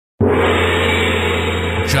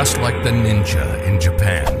just like the ninja in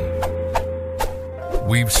Japan.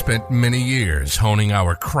 We've spent many years honing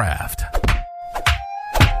our craft.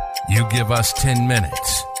 You give us 10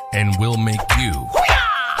 minutes, and we'll make you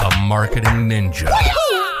a marketing ninja.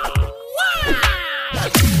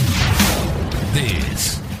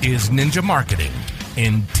 This is Ninja Marketing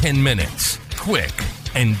in 10 minutes, quick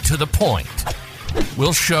and to the point.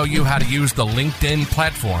 We'll show you how to use the LinkedIn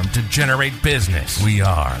platform to generate business. We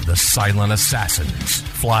are the silent assassins.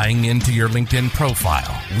 Flying into your LinkedIn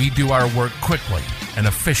profile, we do our work quickly and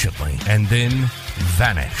efficiently and then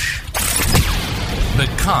vanish.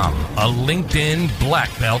 Become a LinkedIn Black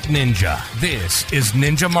Belt Ninja. This is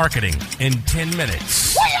Ninja Marketing in 10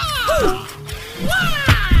 minutes.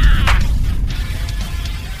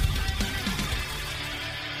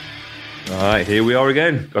 All right, here we are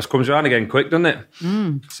again. Just comes around again quick, doesn't it?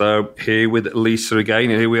 So here with Lisa again,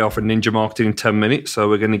 and here we are for Ninja Marketing in 10 minutes. So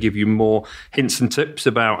we're going to give you more hints and tips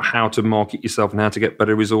about how to market yourself and how to get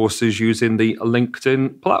better resources using the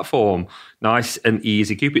LinkedIn platform. Nice and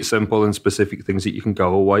easy. Keep it simple and specific things that you can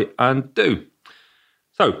go away and do.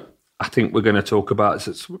 So I think we're going to talk about,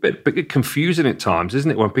 it's a bit confusing at times,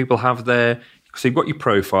 isn't it? When people have so you've got your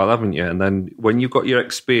profile, haven't you? And then when you've got your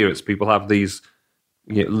experience, people have these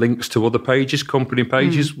links to other pages, company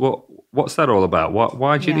pages. What's that all about?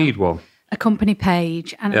 Why do you need one? A company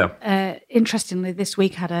page. And interestingly, this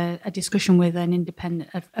week I had a discussion with an independent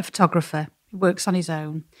a photographer who works on his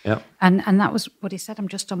own. Yeah. And that was what he said. I'm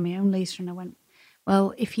just on my own, Lisa. And I went,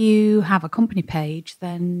 well, if you have a company page,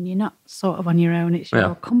 then you're not sort of on your own. It's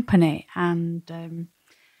your company. And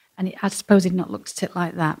I suppose he'd not looked at it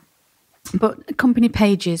like that. But company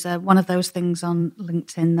pages are one of those things on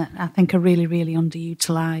LinkedIn that I think are really, really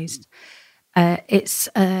underutilised. It's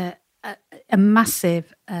a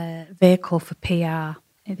massive vehicle for PR.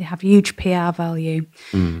 They have huge PR value.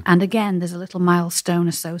 And again, there's a little milestone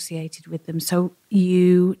associated with them. So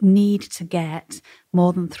you need to get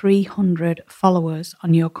more than 300 followers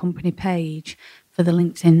on your company page for the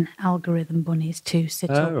LinkedIn algorithm bunnies to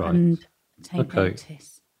sit up and take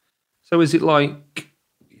notice. So is it like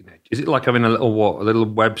having a little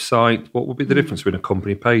website? What would be the difference between a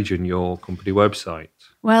company page and your company website?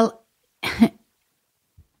 Well,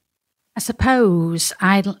 I suppose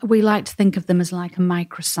we like to think of them as like a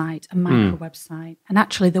microsite, a micro website. And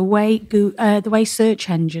actually, the way search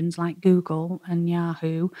engines like Google and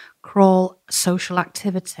Yahoo crawl social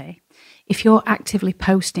activity, if you're actively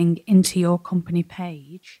posting into your company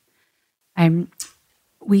page,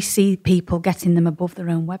 we see people getting them above their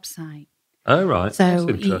own website. Oh, right. So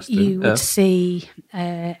that's interesting. You would see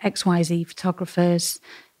XYZ photographers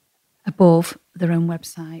above their own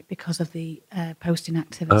website because of the posting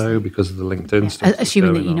activity. Oh, because of the LinkedIn stuff.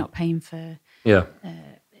 Assuming that you're not paying for... or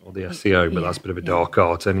the SEO, but that's a bit of a dark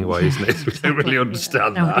art anyway, isn't it? We don't really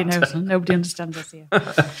understand that. Nobody understands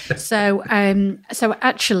SEO. So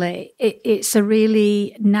actually, it's a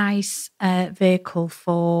really nice vehicle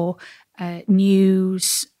for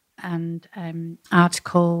news and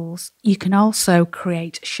articles. You can also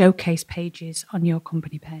create showcase pages on your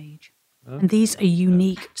company page. And these are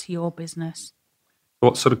unique to your business.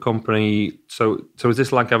 What sort of company? So is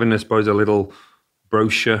this like having, I suppose, a little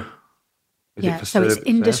brochure? So it's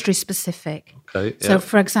industry specific. Okay. Yeah. So,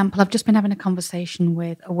 for example, I've just been having a conversation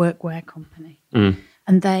with a workwear company.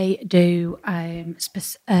 And they do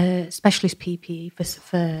specialist PPE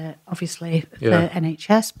for obviously for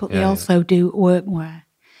NHS, but they also do workwear.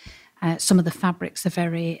 Some of the fabrics are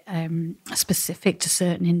very specific to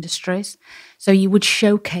certain industries. So you would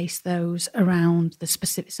showcase those around the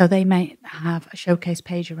specific. So they may have a showcase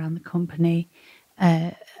page around the company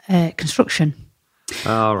construction.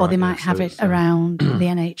 Oh, right. Or they might have it around the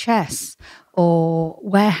NHS or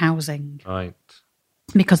warehousing. Right.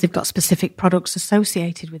 Because they've got specific products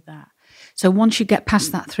associated with that. So once you get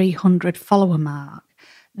past that 300 follower mark,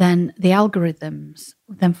 then the algorithms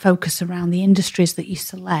then focus around the industries that you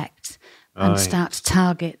select and start to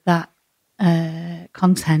target that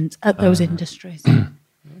content at those industries.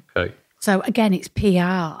 Okay. So again, it's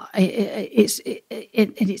PR.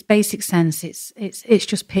 In its basic sense, it's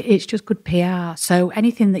just good PR. So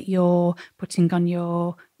anything that you're putting on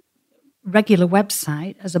your regular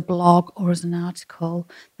website as a blog or as an article,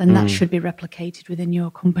 then that should be replicated within your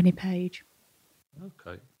company page.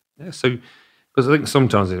 Okay. Yeah. So. Because I think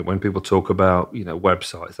sometimes when people talk about,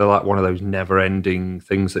 websites, they're like one of those never-ending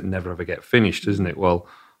things that never ever get finished, isn't it? Well,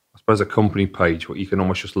 I suppose a company page, you can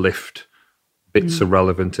almost just lift bits of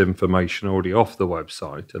relevant information already off the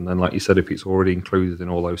website. And then, like you said, if it's already included in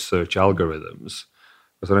all those search algorithms,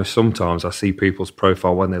 because I know sometimes I see people's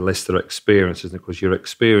profile when they list their experiences, because your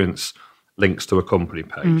experience links to a company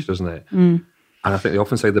page, doesn't it? And I think they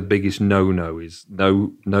often say the biggest no-no is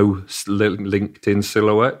no LinkedIn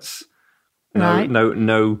silhouettes. Right. No. You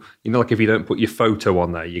know, like if you don't put your photo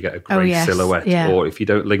on there, you get a grey silhouette. Yeah. Or if you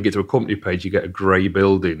don't link it to a company page, you get a grey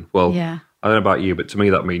building. Well, I don't know about you, but to me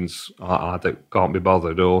that means I can't be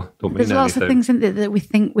bothered or don't mean anything. There's lots of things in there that we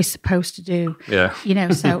think we're supposed to do. Yeah. You know,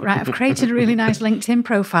 so, right, I've created a really nice LinkedIn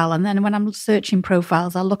profile, and then when I'm searching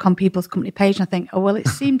profiles, I look on people's company page and I think, oh, well, it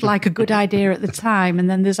seemed like a good idea at the time, and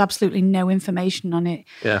then there's absolutely no information on it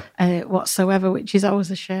whatsoever, which is always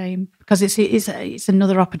a shame, because it's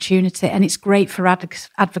another opportunity, and it's great for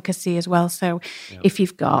advocacy as well. So if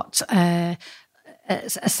you've got a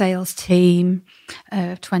sales team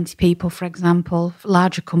of 20 people, for example,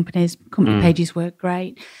 larger companies, company pages work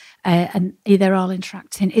great, and they're all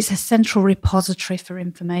interacting. It's a central repository for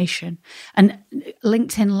information. And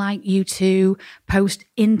LinkedIn like you to post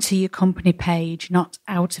into your company page, not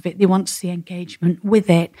out of it. They want to see engagement with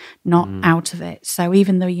it, not out of it. So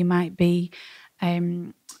even though you might be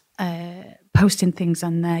posting things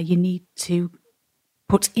on there, you need to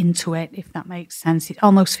put into it, if that makes sense. It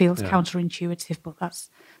almost feels counterintuitive, but that's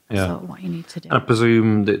sort of what you need to do. I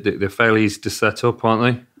presume that they're fairly easy to set up,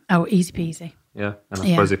 aren't they? Oh, easy peasy. Yeah, and I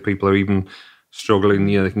suppose if people are even struggling,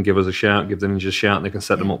 they can give us a shout, give the Ninja a shout, and they can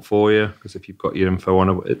set them up for you. Because if you've got your info on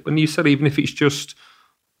it, when you said even if it's just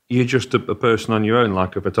you're just a person on your own,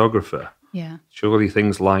 like a photographer, surely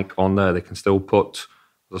things like on there they can still put.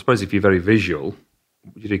 I suppose if you're very visual.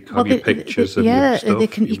 You have your pictures and your stuff, you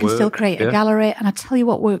can still create a gallery. And I tell you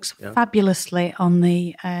what works fabulously on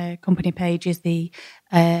the company page is the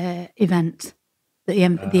event, the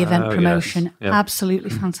event promotion. Yes. Absolutely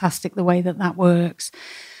fantastic the way that works.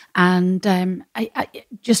 And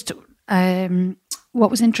what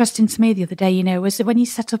was interesting to me the other day, was that when you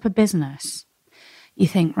set up a business, you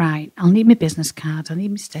think, right, I'll need my business card, I'll need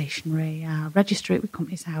my stationery, I'll register it with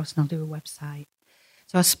Companies House, and I'll do a website.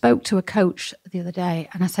 So I spoke to a coach the other day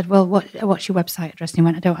and I said, well, what's your website address? And he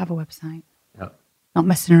went, I don't have a website. Yep. Not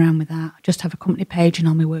messing around with that. I just have a company page and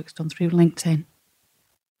all my work's done through LinkedIn.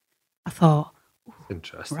 I thought,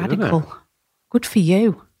 interesting, radical. Isn't it? Good for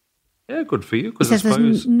you. Yeah, good for you. He says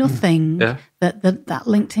there's nothing that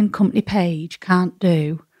LinkedIn company page can't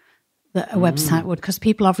do that a website would, because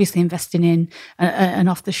people are obviously investing in an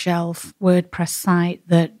off-the-shelf WordPress site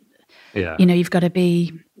that, you've got to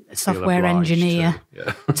be a software engineer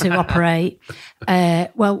to operate.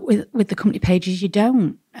 Well, with the company pages, you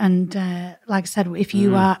don't. And like I said, if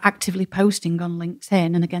you are actively posting on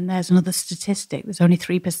LinkedIn, and again, there's another statistic, there's only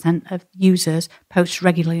 3% of users post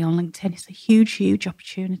regularly on LinkedIn. It's a huge, huge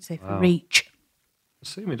opportunity for reach.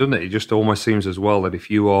 Doesn't it? It just almost seems as well that if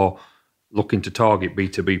you are looking to target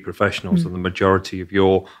B2B professionals and the majority of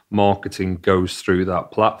your marketing goes through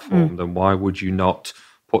that platform, then why would you not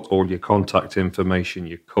put all your contact information,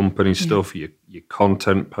 your company stuff, your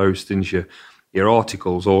content postings, your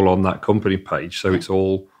articles all on that company page? So it's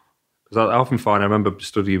all, because I often find, I remember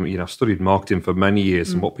studying, I've studied marketing for many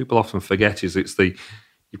years, and what people often forget is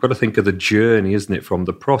you've got to think of the journey, isn't it, from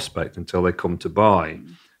the prospect until they come to buy.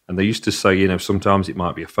 And they used to say, sometimes it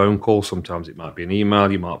might be a phone call, sometimes it might be an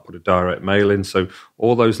email, you might put a direct mail in. So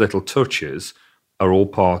all those little touches are all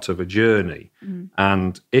part of a journey.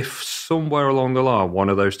 And if somewhere along the line, one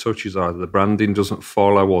of those touches, either the branding doesn't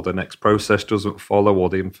follow or the next process doesn't follow or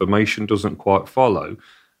the information doesn't quite follow,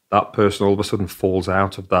 that person all of a sudden falls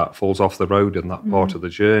off the road in that part of the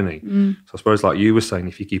journey. So I suppose, like you were saying,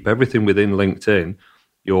 if you keep everything within LinkedIn,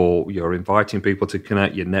 you're inviting people to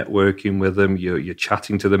connect, you're networking with them, you're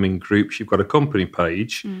chatting to them in groups, you've got a company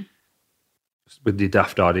page. With the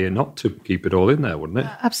daft idea not to keep it all in there, wouldn't it?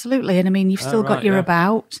 Absolutely. And I mean, you've still got your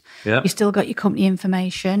about, you've still got your company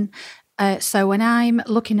information. So when I'm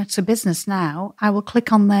looking at a business now, I will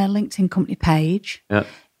click on their LinkedIn company page,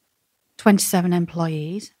 27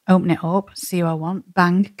 employees, open it up, see who I want,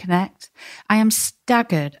 bang, connect. I am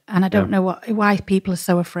staggered, and I don't know why people are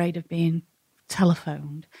so afraid of being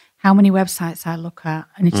telephoned, how many websites I look at,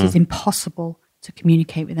 and it is impossible to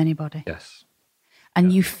communicate with anybody. Yes.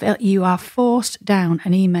 And you are forced down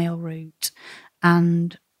an email route.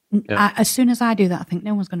 And as soon as I do that, I think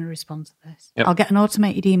no one's going to respond to this. I'll get an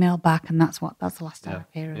automated email back, and that's the last I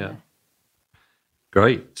hear of it.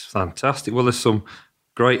 Great. Fantastic. Well, there's some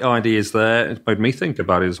great ideas there. It made me think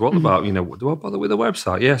about it as well, about, do I bother with a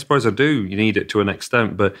website? Yeah, I suppose I do. You need it to an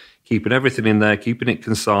extent, but keeping everything in there, keeping it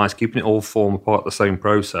concise, keeping it all form part of the same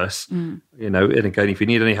process. And again, if you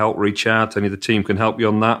need any help, reach out. Any of the team can help you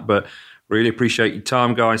on that. But really appreciate your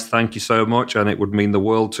time, guys. Thank you so much. And it would mean the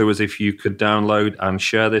world to us if you could download and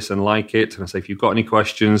share this and like it. And I say, if you've got any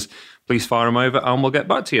questions, please fire them over and we'll get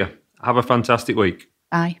back to you. Have a fantastic week.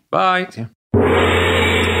 Bye. Bye.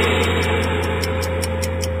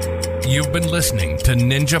 You've been listening to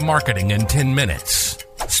Ninja Marketing in 10 Minutes,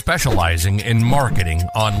 specializing in marketing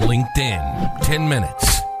on LinkedIn. 10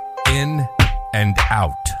 minutes, in and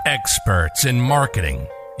out. Experts in marketing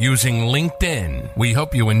using LinkedIn. We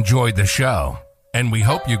hope you enjoyed the show, and we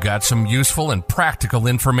hope you got some useful and practical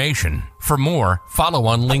information. For more, follow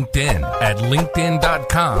on LinkedIn at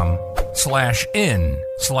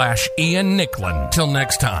linkedin.com/in/Ian Nicklin. Till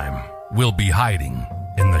next time, we'll be hiding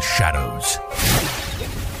in the shadows.